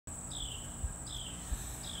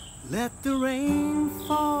Let the rain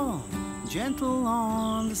fall gentle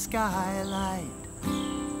on the skylight.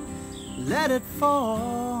 Let it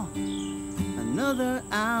fall another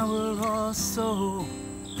hour or so,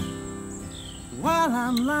 while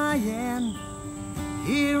I'm lying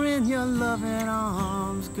here in your loving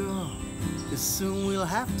arms, girl. 'Cause soon we'll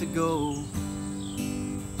have to go.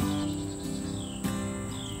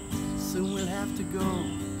 Soon we'll have to go.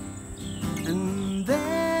 And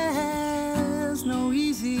there's no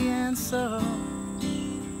easy answer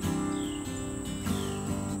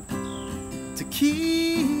to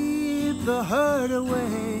keep the hurt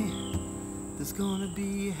away. There's gonna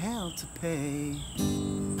be hell to pay.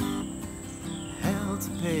 Hell to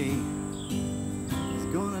pay. There's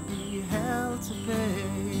gonna be hell to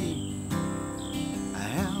pay.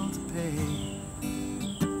 Hell to pay.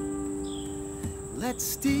 Let's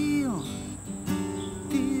steal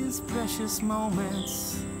these precious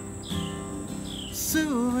moments,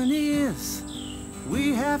 souvenirs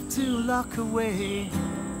we have to lock away.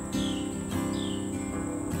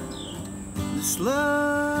 This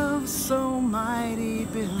love so mighty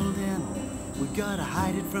building, we gotta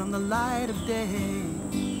hide it from the light of day.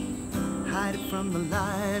 Hide it from the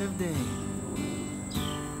light of day.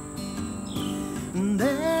 And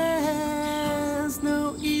there's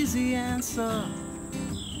no easy answer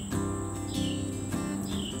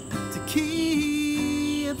to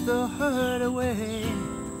keep the hurt away.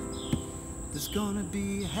 There's gonna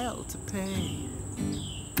be hell to pay.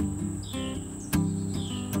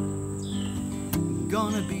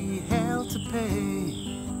 Gonna be hell to pay.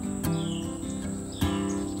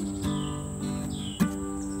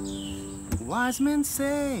 Wise men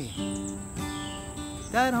say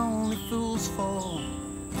that only fools fall.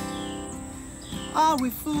 Are we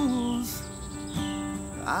fools?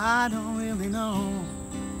 I don't really know.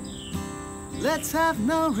 Let's have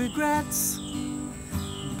no regrets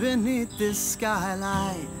beneath this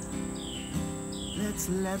skylight. Let's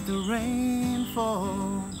let the rain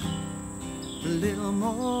fall a little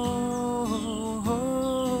more.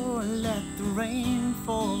 Let the rain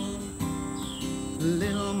fall a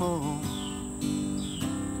little more.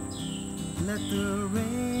 Let the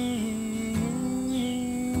rain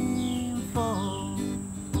fall.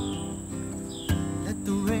 Let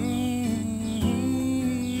the rain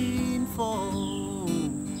fall.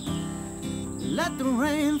 Let the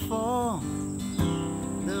rain fall.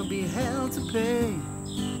 There'll be hell to pay.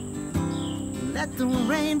 Let the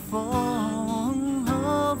rain fall.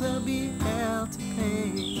 Oh, there'll be hell to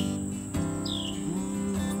pay.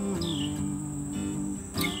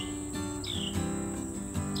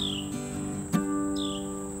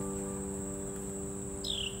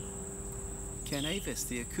 Ken Avis,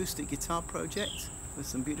 the Acoustic Guitar Project, with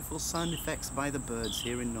some beautiful sound effects by the birds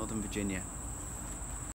here in Northern Virginia.